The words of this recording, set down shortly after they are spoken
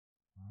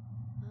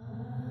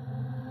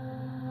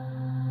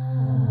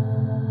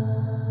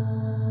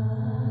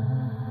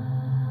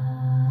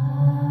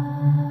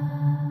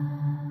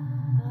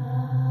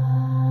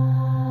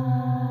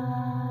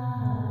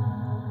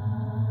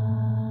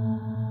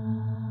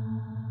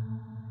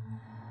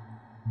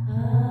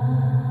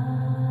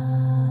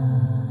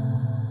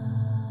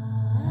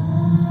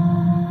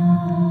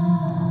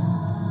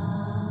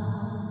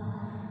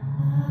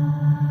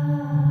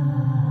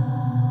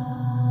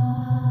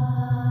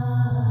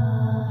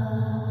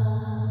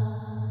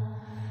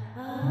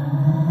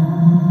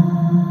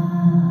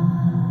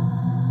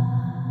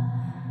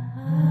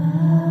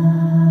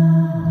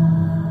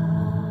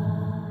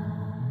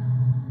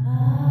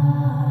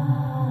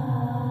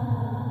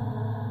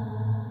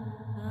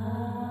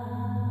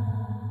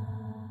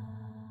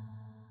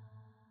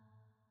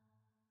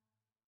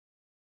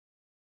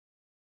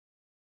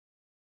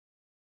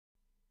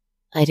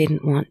I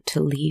didn't want to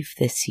leave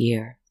this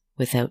year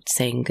without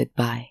saying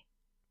goodbye.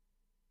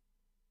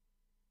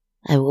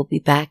 I will be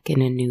back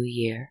in a new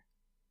year,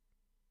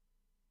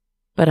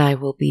 but I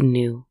will be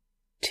new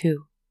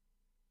too.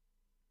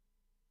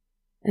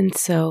 And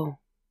so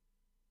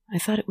I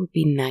thought it would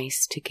be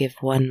nice to give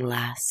one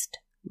last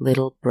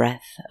little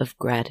breath of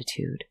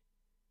gratitude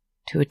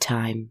to a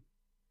time,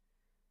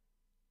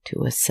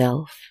 to a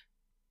self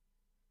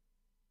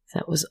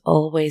that was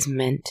always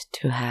meant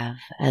to have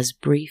as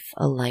brief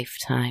a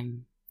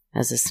lifetime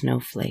as a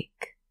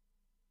snowflake.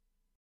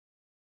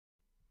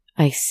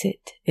 I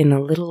sit in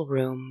a little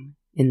room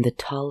in the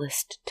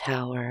tallest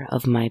tower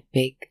of my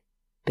big,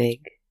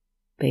 big,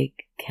 big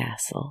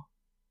castle,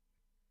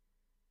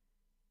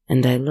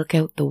 and I look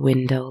out the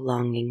window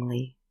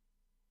longingly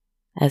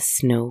as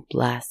snow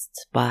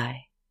blasts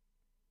by.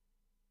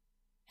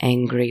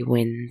 Angry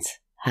winds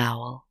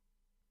howl,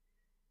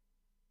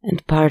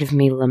 and part of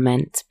me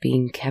laments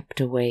being kept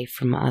away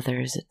from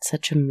others at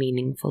such a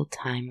meaningful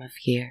time of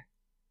year.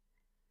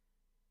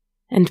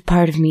 And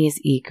part of me is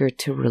eager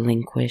to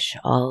relinquish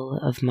all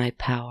of my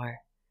power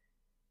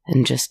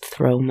and just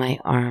throw my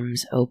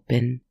arms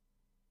open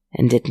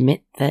and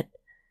admit that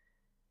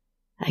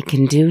I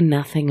can do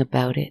nothing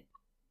about it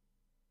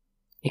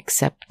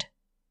except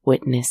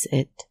witness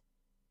it.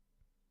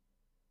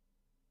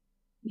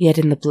 Yet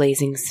in the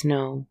blazing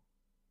snow,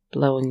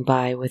 blowing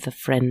by with a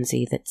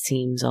frenzy that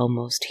seems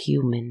almost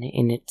human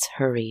in its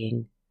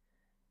hurrying,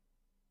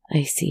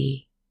 I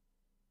see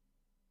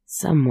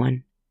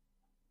someone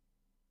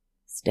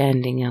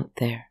standing out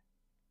there,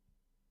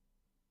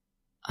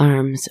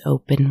 arms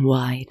open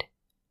wide,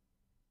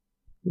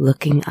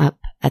 looking up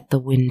at the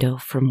window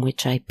from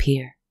which I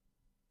peer.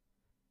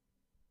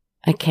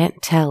 I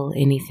can't tell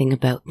anything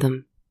about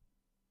them.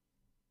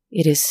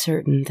 It is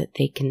certain that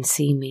they can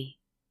see me,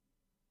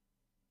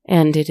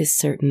 and it is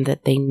certain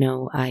that they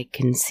know I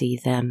can see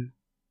them.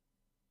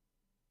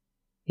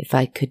 If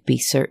I could be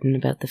certain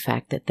about the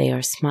fact that they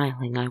are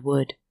smiling, I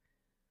would,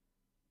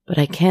 but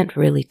I can't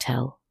really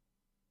tell.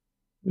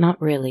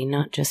 Not really,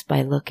 not just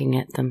by looking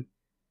at them,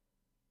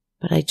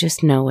 but I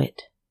just know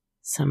it,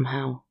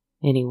 somehow,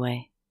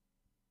 anyway.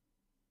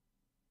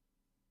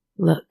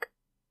 Look.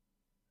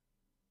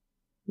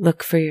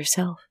 Look for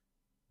yourself.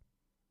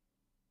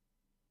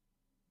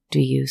 Do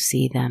you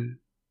see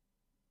them?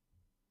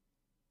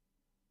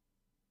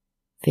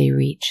 They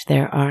reach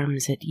their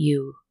arms at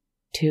you,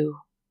 too.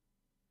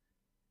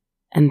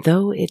 And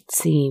though it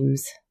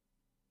seems,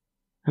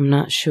 I'm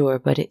not sure,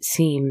 but it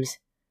seems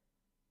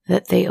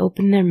that they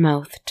open their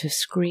mouth to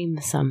scream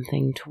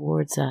something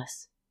towards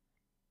us,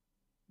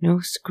 no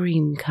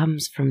scream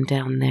comes from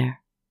down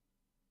there,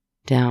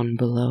 down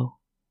below.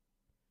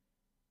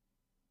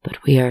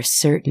 But we are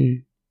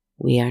certain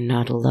we are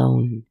not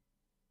alone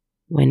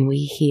when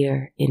we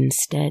hear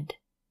instead,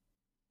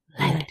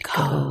 "Let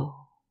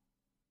go."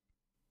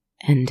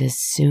 And as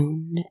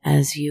soon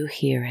as you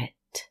hear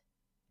it,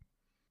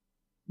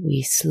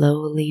 we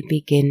slowly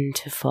begin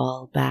to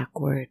fall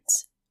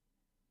backwards,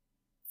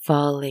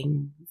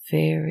 falling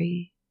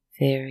very,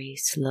 very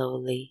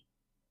slowly,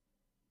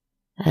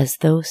 as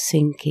though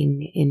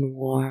sinking in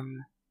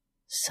warm,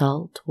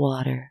 salt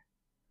water.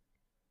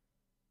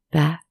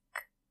 Back,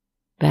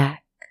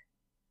 back,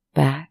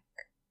 back,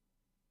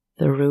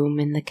 the room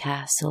in the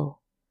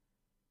castle,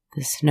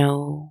 the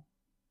snow,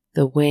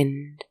 the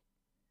wind,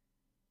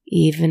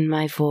 even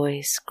my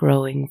voice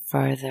growing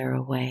farther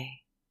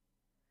away.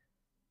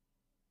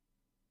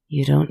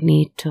 You don't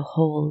need to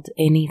hold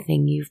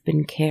anything you've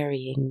been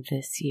carrying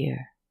this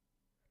year.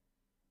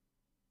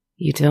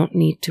 You don't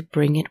need to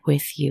bring it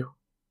with you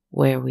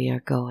where we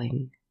are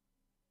going.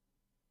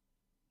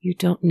 You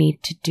don't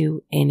need to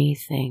do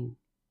anything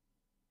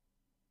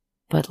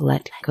but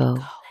let go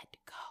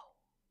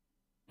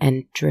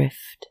and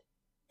drift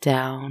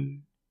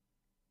down,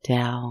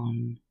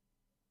 down,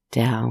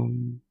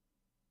 down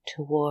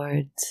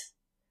towards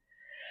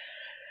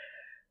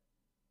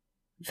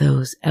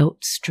those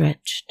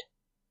outstretched,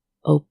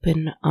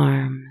 open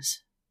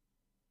arms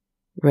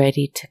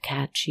ready to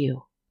catch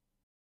you.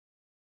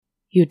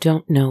 You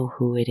don't know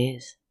who it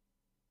is.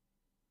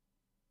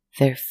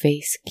 Their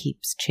face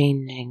keeps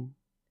changing.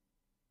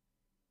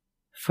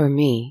 For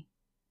me,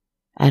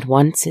 at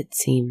once it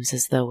seems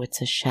as though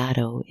it's a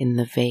shadow in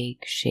the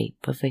vague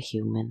shape of a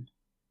human.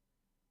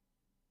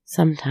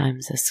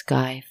 Sometimes a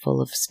sky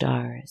full of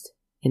stars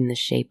in the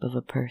shape of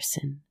a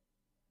person.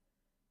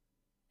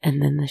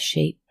 And then the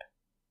shape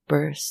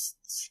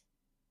bursts,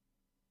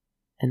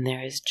 and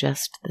there is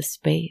just the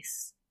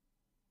space,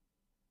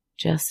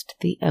 just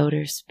the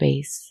outer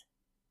space,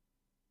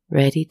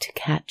 ready to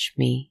catch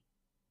me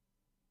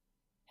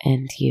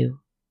and you.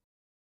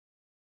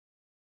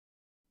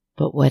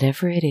 But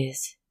whatever it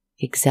is,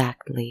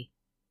 exactly,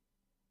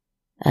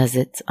 as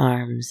its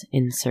arms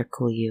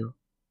encircle you,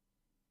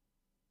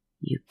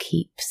 you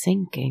keep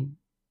sinking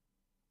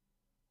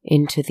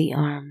into the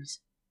arms.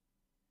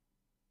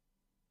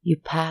 You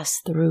pass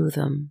through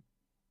them,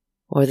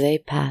 or they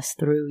pass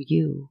through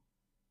you,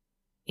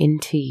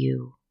 into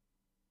you,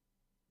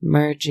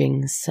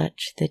 merging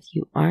such that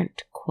you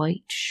aren't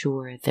quite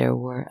sure there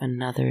were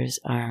another's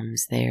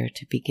arms there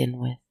to begin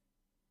with.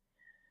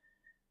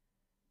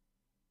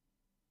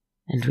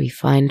 And we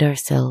find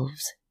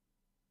ourselves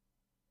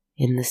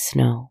in the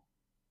snow,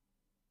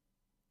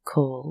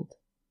 cold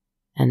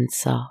and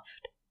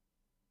soft,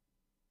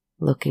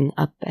 looking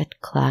up at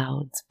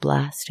clouds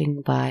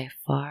blasting by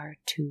far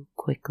too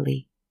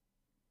quickly,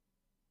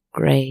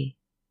 gray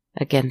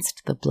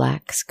against the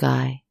black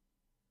sky,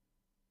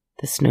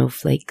 the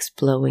snowflakes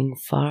blowing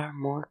far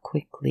more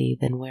quickly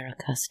than we're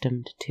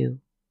accustomed to.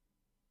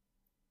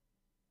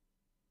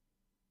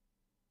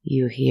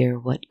 You hear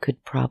what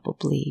could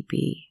probably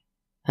be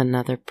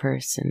another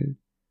person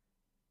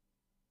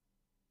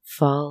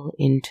fall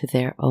into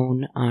their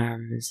own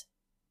arms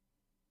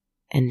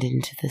and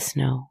into the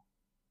snow,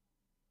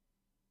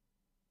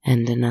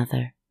 and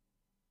another,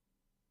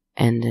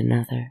 and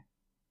another,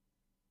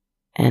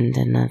 and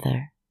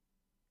another,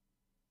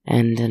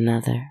 and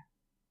another,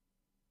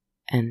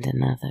 and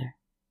another.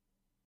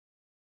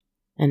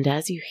 And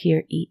as you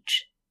hear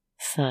each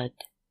thud,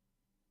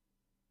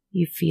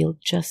 you feel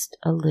just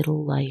a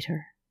little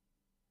lighter,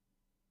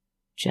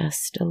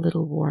 just a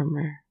little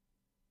warmer.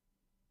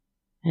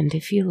 And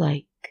if you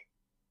like,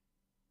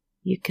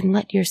 you can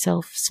let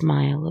yourself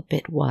smile a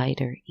bit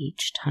wider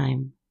each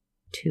time,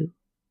 too.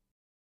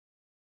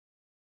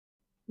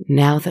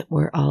 Now that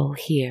we're all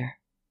here,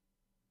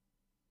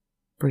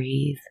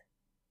 breathe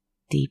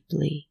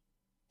deeply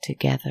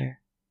together.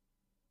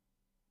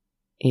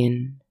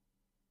 In.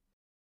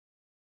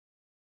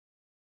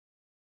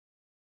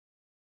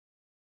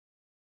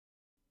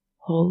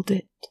 Hold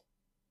it.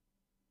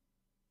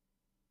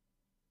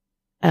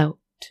 Out.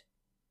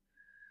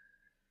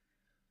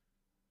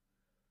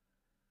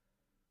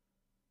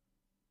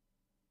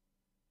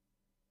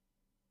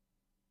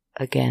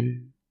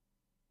 Again.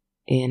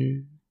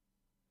 In.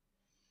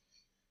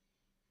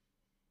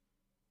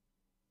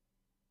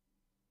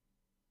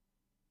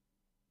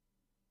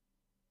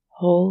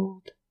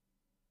 Hold.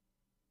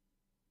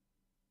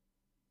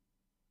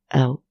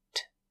 Out.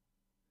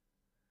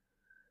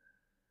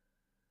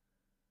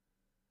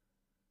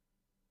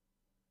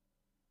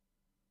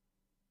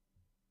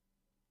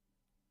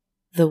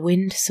 The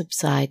wind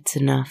subsides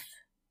enough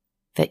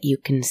that you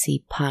can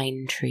see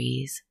pine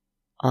trees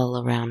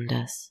all around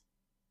us.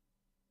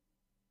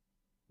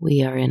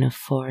 We are in a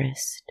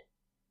forest,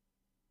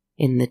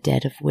 in the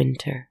dead of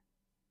winter,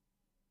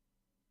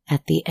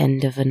 at the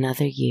end of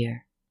another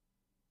year,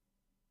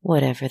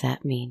 whatever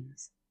that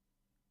means.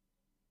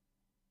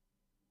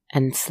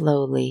 And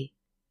slowly,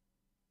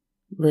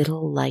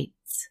 little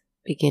lights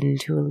begin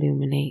to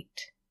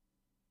illuminate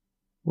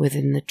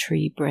within the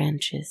tree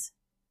branches.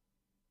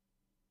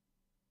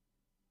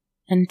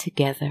 And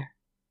together,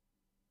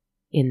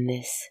 in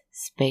this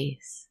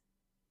space,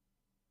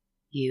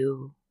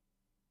 you,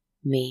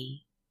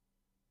 me,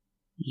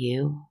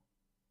 you,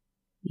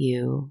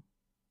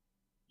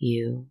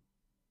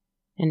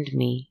 and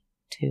me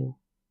too,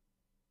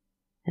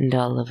 and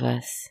all of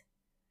us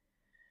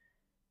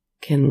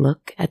can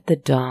look at the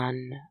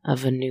dawn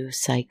of a new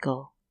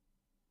cycle,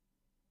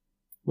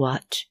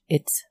 watch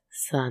its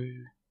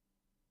sun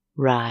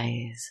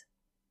rise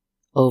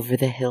over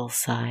the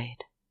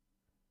hillside,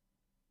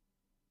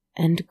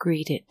 and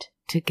greet it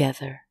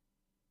together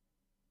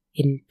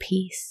in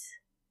peace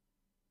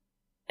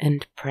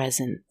and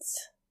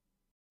presence.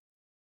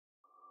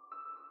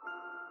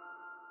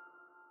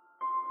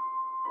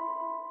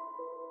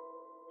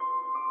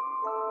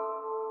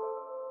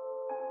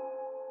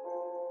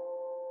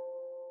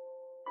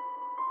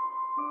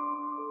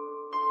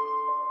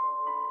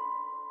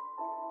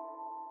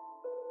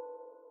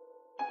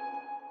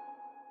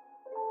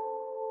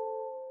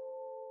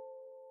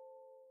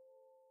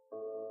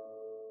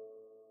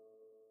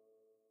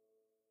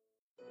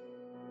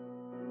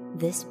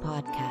 This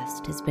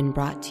podcast has been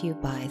brought to you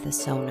by the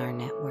Sonar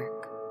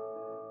Network.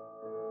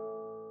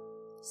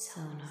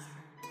 Sonar.